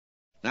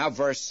Now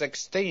verse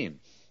 16,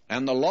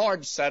 And the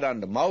Lord said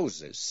unto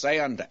Moses, Say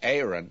unto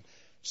Aaron,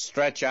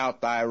 Stretch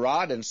out thy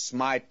rod, and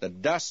smite the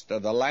dust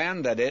of the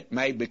land, that it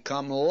may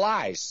become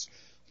lice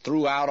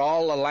throughout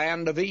all the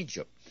land of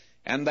Egypt.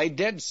 And they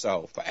did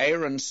so, for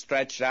Aaron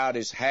stretched out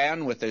his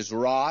hand with his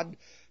rod,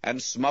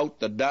 and smote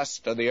the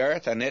dust of the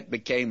earth, and it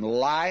became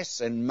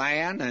lice in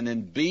man and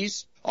in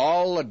beast.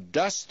 All the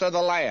dust of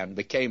the land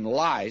became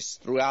lice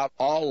throughout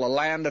all the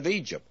land of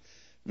Egypt.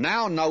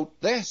 Now note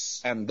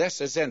this, and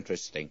this is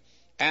interesting.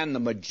 And the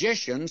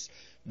magicians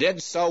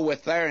did so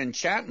with their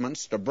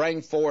enchantments to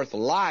bring forth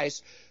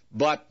lice,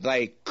 but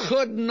they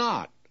could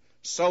not.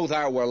 So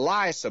there were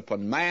lice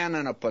upon man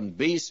and upon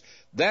beast.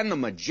 Then the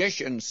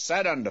magicians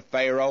said unto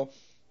Pharaoh,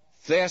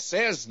 This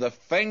is the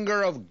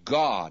finger of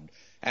God.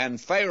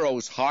 And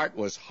Pharaoh's heart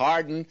was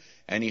hardened,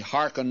 and he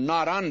hearkened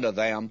not unto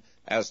them,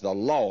 as the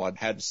Lord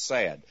had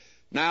said.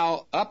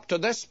 Now, up to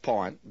this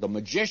point, the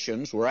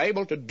magicians were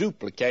able to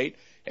duplicate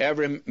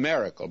every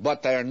miracle,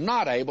 but they're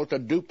not able to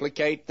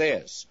duplicate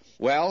this.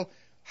 Well,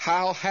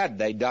 how had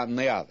they done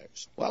the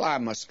others? Well, I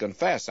must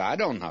confess, I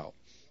don't know.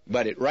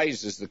 But it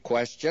raises the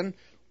question,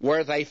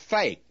 were they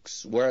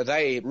fakes? Were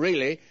they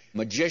really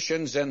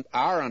magicians in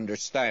our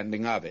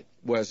understanding of it?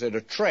 Was it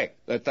a trick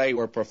that they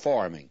were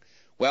performing?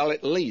 Well,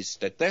 at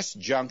least at this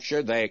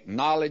juncture, they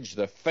acknowledge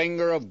the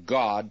finger of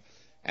God,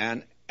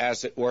 and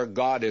as it were,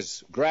 God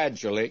is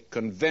gradually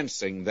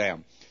convincing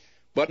them.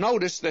 But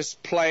notice this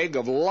plague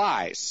of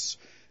lice.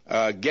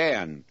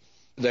 Again,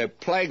 the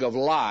plague of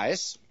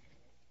lice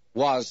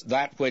was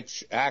that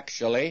which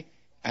actually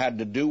had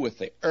to do with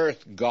the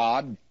earth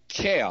god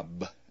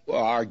Keb,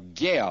 or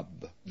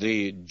Geb.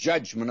 The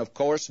judgment, of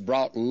course,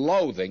 brought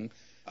loathing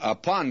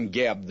upon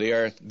Geb, the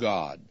earth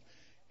god.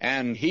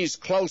 And he's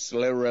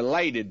closely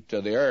related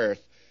to the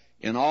earth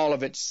in all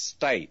of its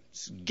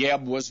states.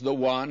 Geb was the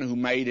one who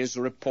made his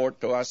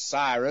report to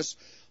Osiris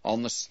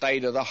on the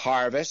state of the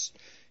harvest,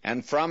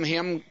 and from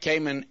him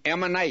came an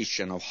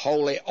emanation of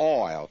holy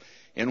oil,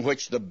 in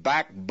which the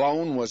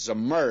backbone was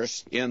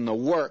immersed in the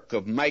work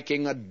of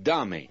making a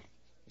dummy.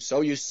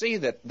 So you see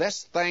that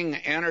this thing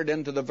entered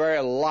into the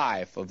very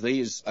life of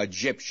these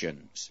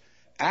Egyptians.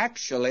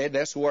 Actually,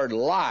 this word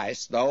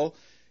lice, though,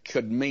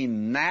 could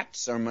mean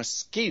gnats or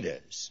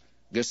mosquitoes.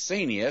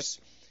 Gesenius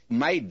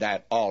made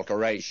that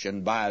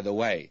alteration, by the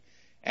way.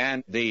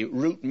 And the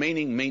root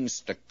meaning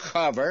means to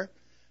cover,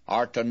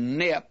 or to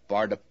nip,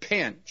 or to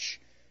pinch.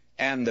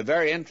 And the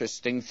very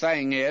interesting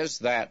thing is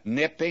that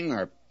nipping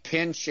or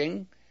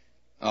pinching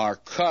or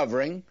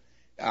covering,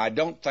 I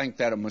don't think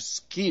that a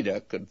mosquito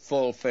could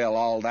fulfill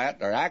all that,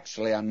 or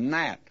actually a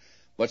gnat,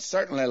 but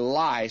certainly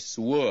lice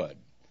would.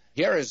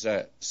 Here is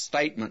a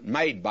statement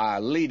made by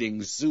a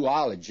leading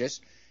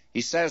zoologist.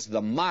 He says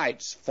the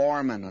mites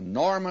form an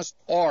enormous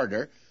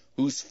order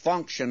whose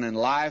function in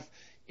life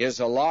is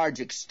a large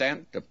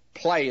extent to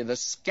play the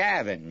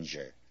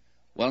scavenger.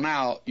 Well,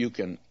 now, you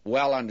can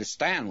well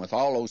understand with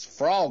all those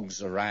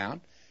frogs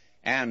around,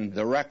 and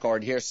the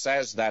record here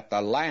says that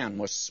the land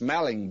was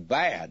smelling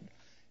bad,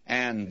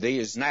 and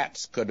these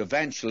gnats could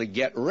eventually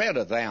get rid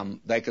of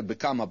them. They could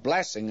become a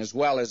blessing as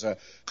well as a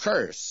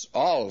curse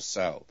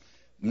also.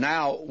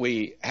 Now,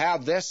 we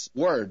have this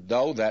word,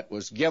 though, that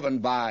was given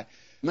by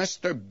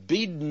Mr.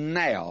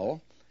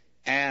 Beadnell,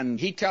 and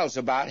he tells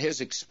about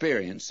his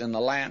experience in the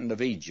land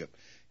of Egypt.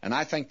 And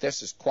I think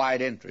this is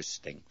quite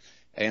interesting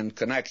in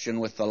connection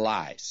with the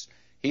lice.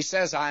 He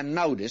says, I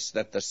noticed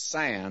that the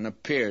sand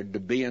appeared to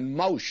be in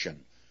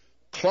motion.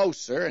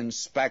 Closer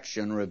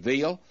inspection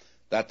revealed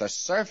that the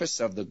surface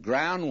of the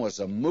ground was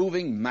a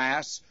moving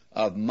mass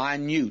of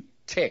minute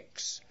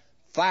ticks,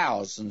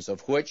 thousands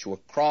of which were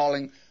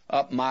crawling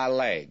up my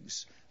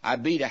legs. I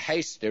beat a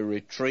hasty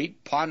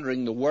retreat,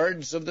 pondering the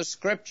words of the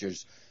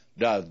Scriptures.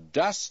 The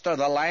dust of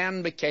the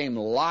land became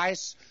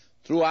lice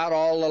throughout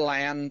all the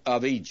land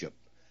of Egypt.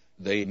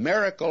 The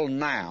miracle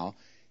now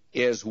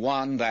is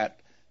one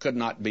that could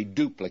not be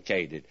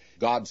duplicated.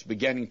 God's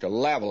beginning to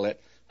level it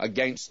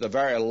against the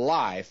very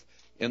life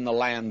in the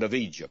land of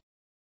Egypt.